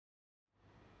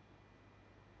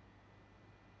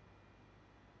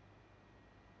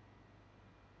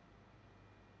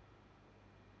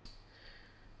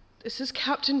This is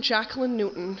Captain Jacqueline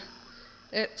Newton.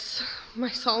 It's my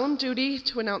solemn duty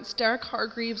to announce Derek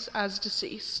Hargreaves as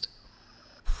deceased.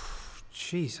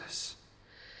 Jesus.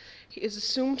 He is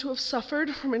assumed to have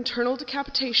suffered from internal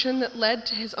decapitation that led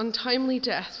to his untimely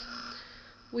death.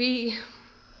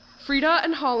 Frida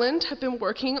and Holland, have been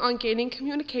working on gaining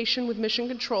communication with Mission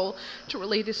Control to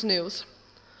relay this news.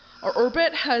 Our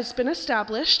orbit has been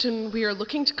established, and we are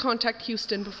looking to contact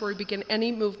Houston before we begin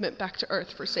any movement back to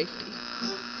Earth for safety.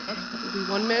 We'll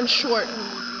be one man short.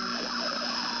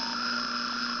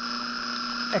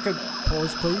 Echo,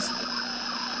 pause, please.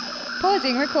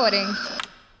 Pausing recordings.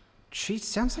 She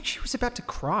sounds like she was about to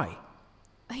cry.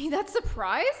 Are you that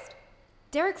surprised?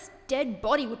 Derek's dead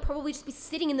body would probably just be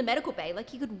sitting in the medical bay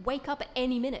like he could wake up at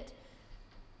any minute.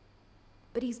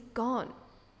 But he's gone.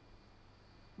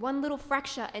 One little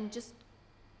fracture and just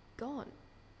gone.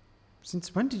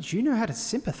 Since when did you know how to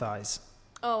sympathize?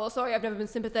 Oh, well, sorry, I've never been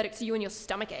sympathetic to you and your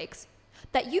stomach aches.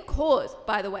 That you cause,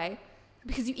 by the way,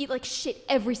 because you eat like shit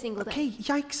every single day. Okay,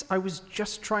 yikes, I was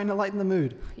just trying to lighten the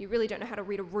mood. You really don't know how to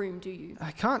read a room, do you? I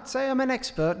can't say I'm an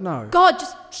expert, no. God,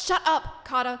 just shut up,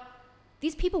 Carter.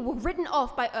 These people were written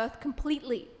off by Earth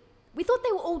completely. We thought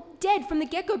they were all dead from the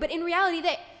get-go, but in reality,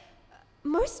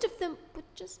 most of them were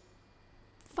just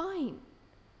fine.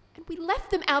 And we left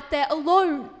them out there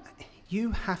alone. You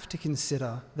have to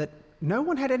consider that no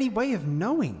one had any way of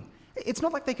knowing. It's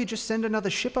not like they could just send another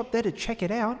ship up there to check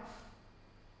it out.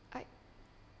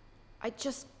 I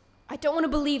don't want to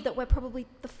believe that we're probably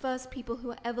the first people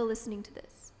who are ever listening to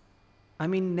this.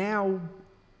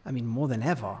 More than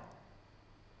ever,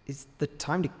 is the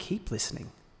time to keep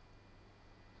listening.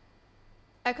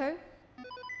 Echo,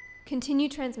 continue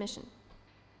transmission.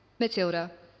 Matilda,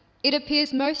 it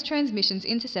appears most transmissions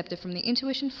intercepted from the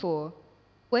Intuition 4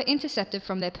 were intercepted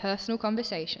from their personal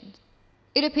conversations.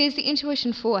 It appears the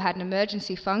Intuition 4 had an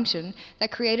emergency function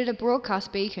that created a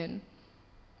broadcast beacon.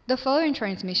 The following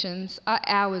transmissions are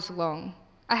hours long.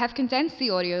 I have condensed the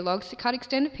audio logs to cut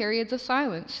extended periods of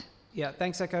silence. Yeah,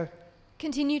 thanks, Echo.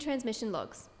 Continue transmission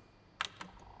logs.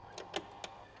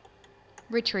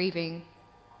 Retrieving.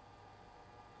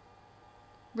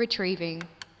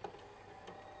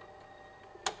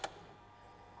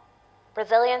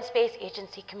 Brazilian Space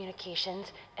Agency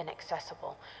communications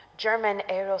inaccessible. German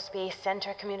Aerospace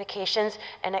Center communications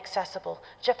inaccessible.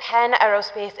 Japan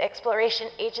Aerospace Exploration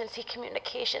Agency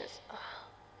communications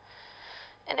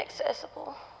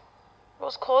inaccessible.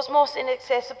 Roscosmos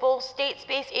inaccessible. State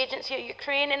Space Agency of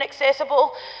Ukraine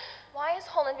inaccessible. Why has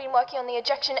Holland been working on the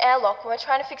ejection airlock when we're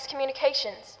trying to fix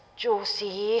communications?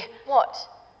 Josie. What?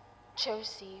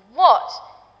 Josie, what?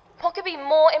 What could be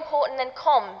more important than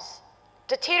comms?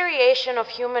 Deterioration of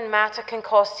human matter can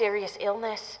cause serious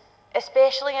illness,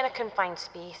 especially in a confined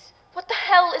space. What the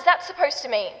hell is that supposed to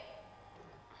mean?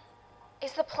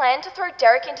 Is the plan to throw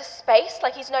Derek into space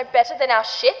like he's no better than our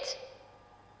shit?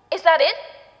 Is that it?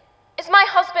 Is my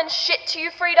husband shit to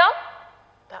you, Frida?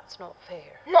 That's not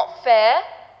fair. Not fair.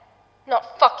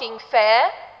 Not fucking fair.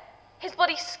 His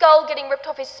bloody skull getting ripped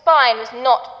off his spine was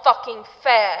not fucking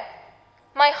fair.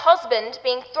 My husband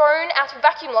being thrown out of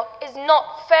vacuum lock is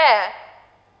not fair.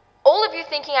 All of you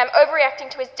thinking I'm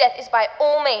overreacting to his death is by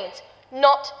all means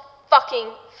not fucking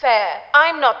fair.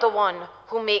 I'm not the one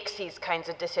who makes these kinds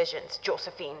of decisions,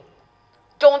 Josephine.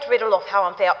 Don't riddle off how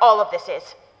unfair all of this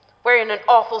is. We're in an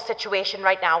awful situation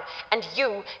right now, and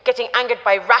you getting angered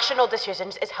by rational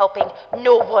decisions is helping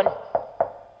no one. Is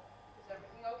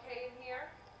everything okay in here?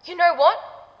 You know what?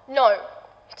 No,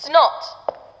 it's not.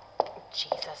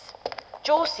 Jesus.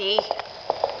 Josie.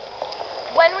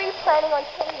 When were you planning on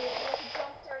killing me so you could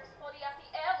dump Derek's body out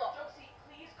the airlock? Josie,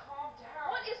 please calm down.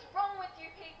 What is wrong with you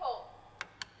people?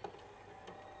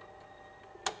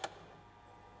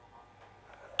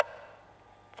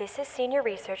 This is Senior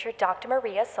Researcher Dr.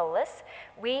 Maria Solis.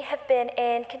 We have been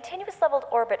in continuous leveled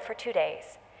orbit for 2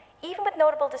 days. Even with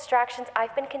notable distractions,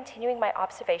 I've been continuing my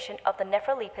observation of the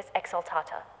Nephrolepis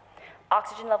exaltata.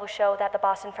 Oxygen levels show that the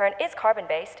Boston fern is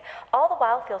carbon-based, all the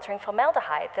while filtering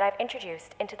formaldehyde that I've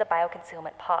introduced into the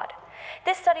bioconcealment pod.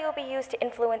 This study will be used to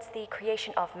influence the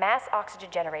creation of mass oxygen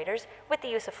generators with the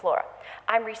use of flora.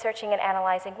 I'm researching and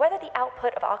analyzing whether the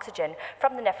output of oxygen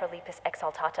from the Nephrolepis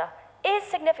exaltata is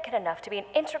significant enough to be an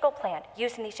integral plant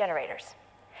used in these generators.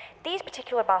 These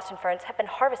particular Boston ferns have been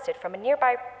harvested from a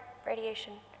nearby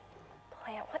radiation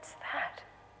plant. What's that?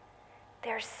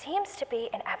 There seems to be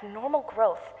an abnormal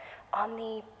growth on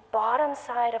the bottom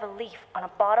side of a leaf on a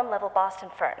bottom-level Boston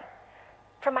fern.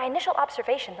 From my initial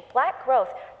observation, the black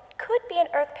growth could be an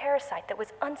earth parasite that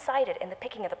was unsighted in the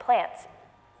picking of the plants.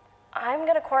 I'm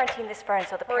going to quarantine this fern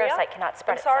so the parasite cannot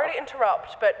spread itself. I'm sorry to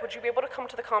interrupt, but would you be able to come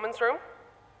to the commons room?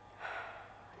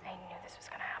 I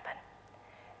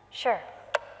Sure.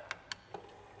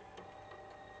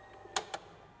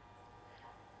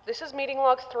 This is meeting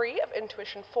log 3 of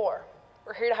Intuition 4.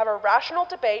 We're here to have a rational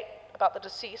debate about the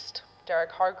deceased,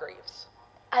 Derek Hargreaves.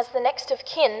 As the next of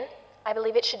kin, I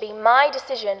believe it should be my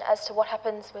decision as to what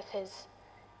happens with his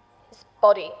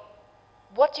body.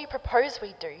 What do you propose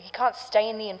we do? He can't stay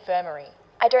in the infirmary.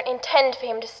 I don't intend for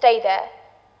him to stay there.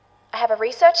 I have a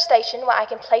research station where I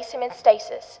can place him in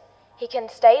stasis. He can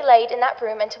stay laid in that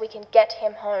room until we can get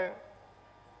him home.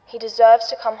 He deserves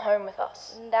to come home with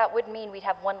us. That would mean we'd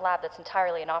have one lab that's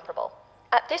entirely inoperable.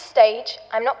 At this stage,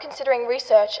 I'm not considering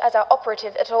research as our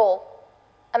operative at all.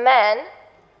 A man,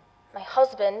 my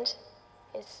husband,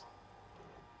 is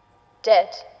dead.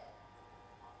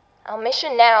 Our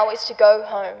mission now is to go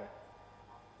home.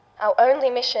 Our only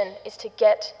mission is to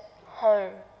get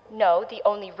home. No, the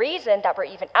only reason that we're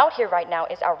even out here right now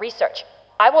is our research.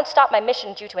 I won't stop my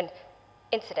mission due to an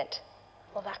incident.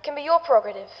 Well, that can be your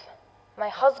prerogative. My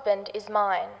husband is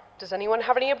mine. Does anyone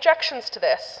have any objections to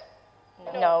this?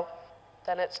 No.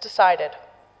 Then it's decided.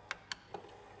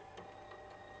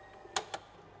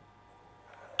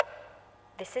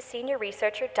 This is senior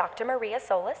researcher Dr. Maria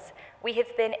Solis. We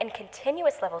have been in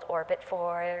continuous leveled orbit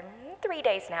for 3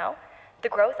 days now. The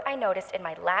growth I noticed in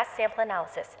my last sample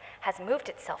analysis has moved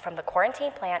itself from the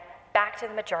quarantine plant back to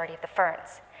the majority of the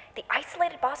ferns. The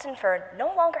isolated Boston fern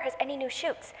no longer has any new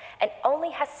shoots and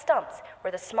only has stumps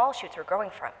where the small shoots were growing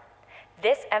from.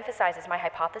 This emphasizes my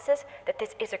hypothesis that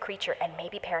this is a creature and may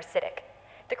be parasitic.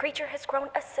 The creature has grown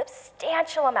a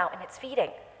substantial amount in its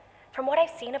feeding. From what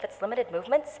I've seen of its limited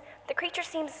movements, the creature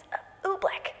seems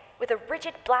oobleck with a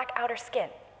rigid black outer skin.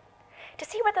 To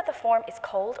see whether the form is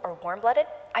cold or warm-blooded,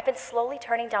 I've been slowly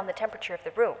turning down the temperature of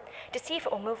the room to see if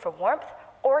it will move for warmth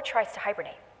or tries to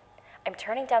hibernate. I'm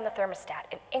turning down the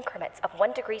thermostat in increments of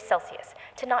 1 degree Celsius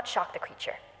to not shock the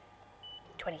creature.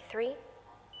 23,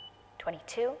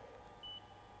 22,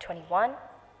 21,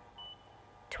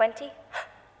 20.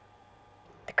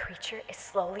 The creature is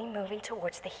slowly moving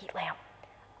towards the heat lamp.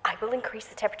 I will increase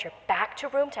the temperature back to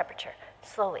room temperature,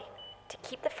 slowly, to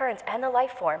keep the ferns and the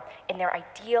life form in their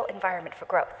ideal environment for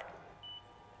growth.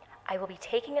 I will be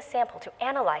taking a sample to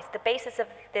analyze the basis of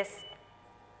this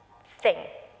thing.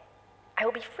 I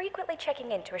will be frequently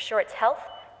checking in to assure its health.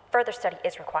 Further study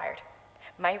is required.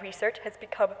 My research has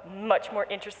become much more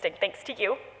interesting thanks to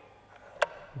you.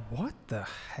 What the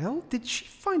hell? Did she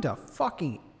find a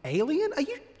fucking alien? Are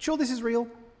you sure this is real?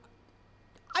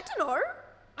 I don't know.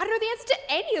 I don't know the answer to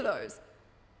any of those.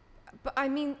 But I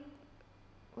mean,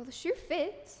 well, the shoe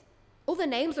fits. All the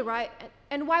names are right.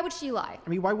 And why would she lie? I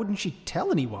mean, why wouldn't she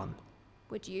tell anyone?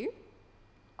 Would you?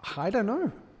 I don't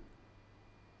know.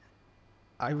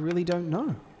 I really don't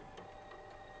know.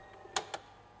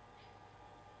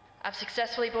 I've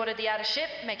successfully boarded the outer ship,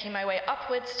 making my way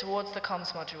upwards towards the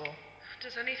comms module.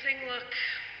 Does anything look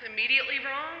immediately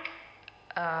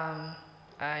wrong?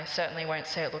 I certainly won't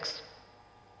say it looks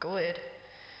good.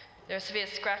 There are severe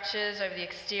scratches over the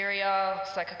exterior,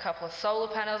 looks like a couple of solar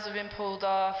panels have been pulled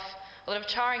off, a lot of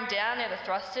charring down near the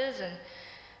thrusters, and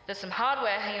there's some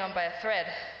hardware hanging on by a thread.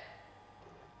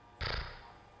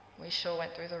 We sure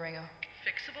went through the ringer.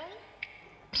 Fixable?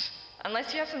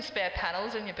 Unless you have some spare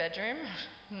panels in your bedroom,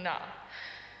 nah.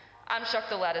 I'm shocked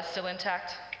the ladder's still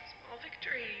intact. Small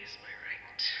victories,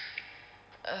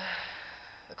 am I right?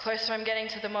 The closer I'm getting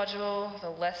to the module,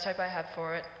 the less hope I have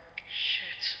for it.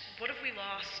 Shit. What have we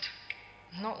lost?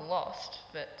 Not lost,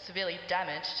 but severely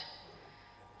damaged.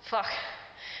 Fuck.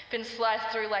 Been sliced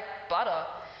through like butter.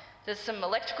 There's some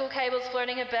electrical cables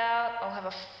floating about. I'll have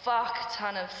a fuck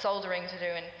ton of soldering to do,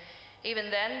 and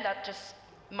even then, that just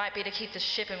might be to keep the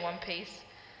ship in one piece.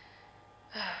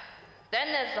 Then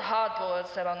there's the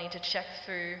hardboards that I'll need to check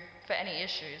through for any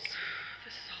issues.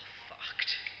 This is all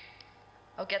fucked.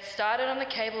 I'll get started on the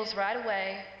cables right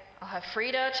away. I'll have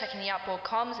Frida checking the outboard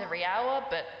comms every hour,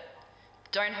 but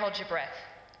don't hold your breath.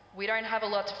 We don't have a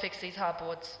lot to fix these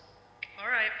hardboards. All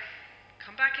right.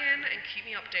 Come back in and keep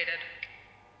me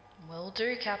updated. Will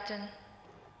do, Captain.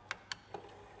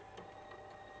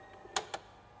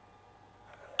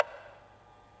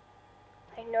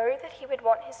 I know that he would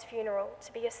want his funeral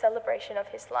to be a celebration of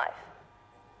his life.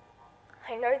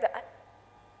 I know that.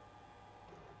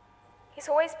 He's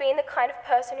always been the kind of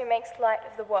person who makes light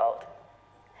of the world,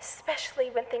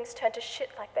 especially when things turn to shit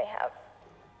like they have.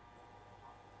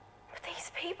 But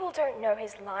these people don't know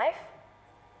his life.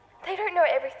 They don't know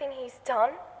everything he's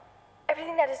done,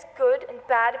 everything that is good and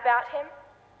bad about him,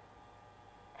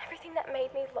 everything that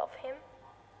made me love him.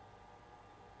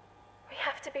 We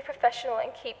have to be professional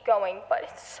and keep going, but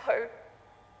it's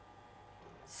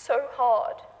so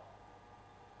hard.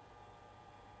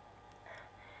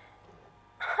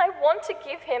 I want to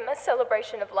give him a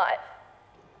celebration of life,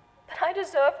 but I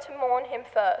deserve to mourn him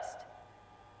first.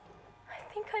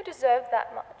 I think I deserve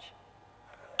that much.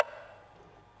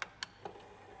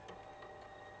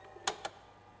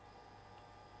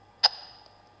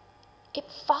 It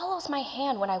follows my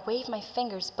hand when I wave my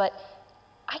fingers, but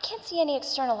I can't see any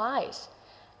external eyes.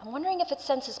 I'm wondering if it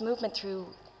senses movement through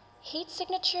heat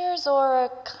signatures or a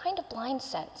kind of blind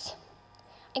sense.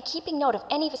 I'm keeping note of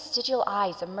any vestigial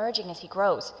eyes emerging as he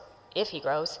grows, if he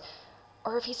grows,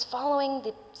 or if he's following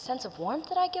the sense of warmth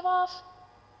that I give off.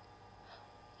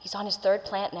 He's on his third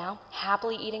plant now,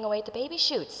 happily eating away at the baby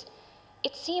shoots.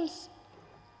 It seems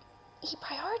he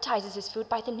prioritizes his food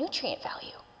by the nutrient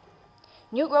value.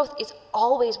 New growth is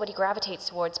always what he gravitates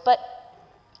towards, but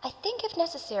I think if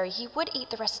necessary, he would eat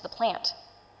the rest of the plant.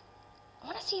 I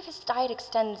want to see if his diet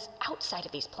extends outside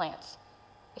of these plants,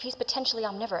 if he's potentially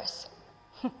omnivorous.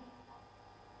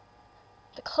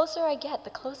 The closer I get, the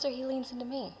closer he leans into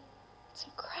me. It's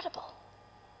incredible.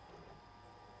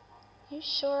 You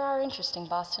sure are interesting,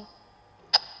 Boston.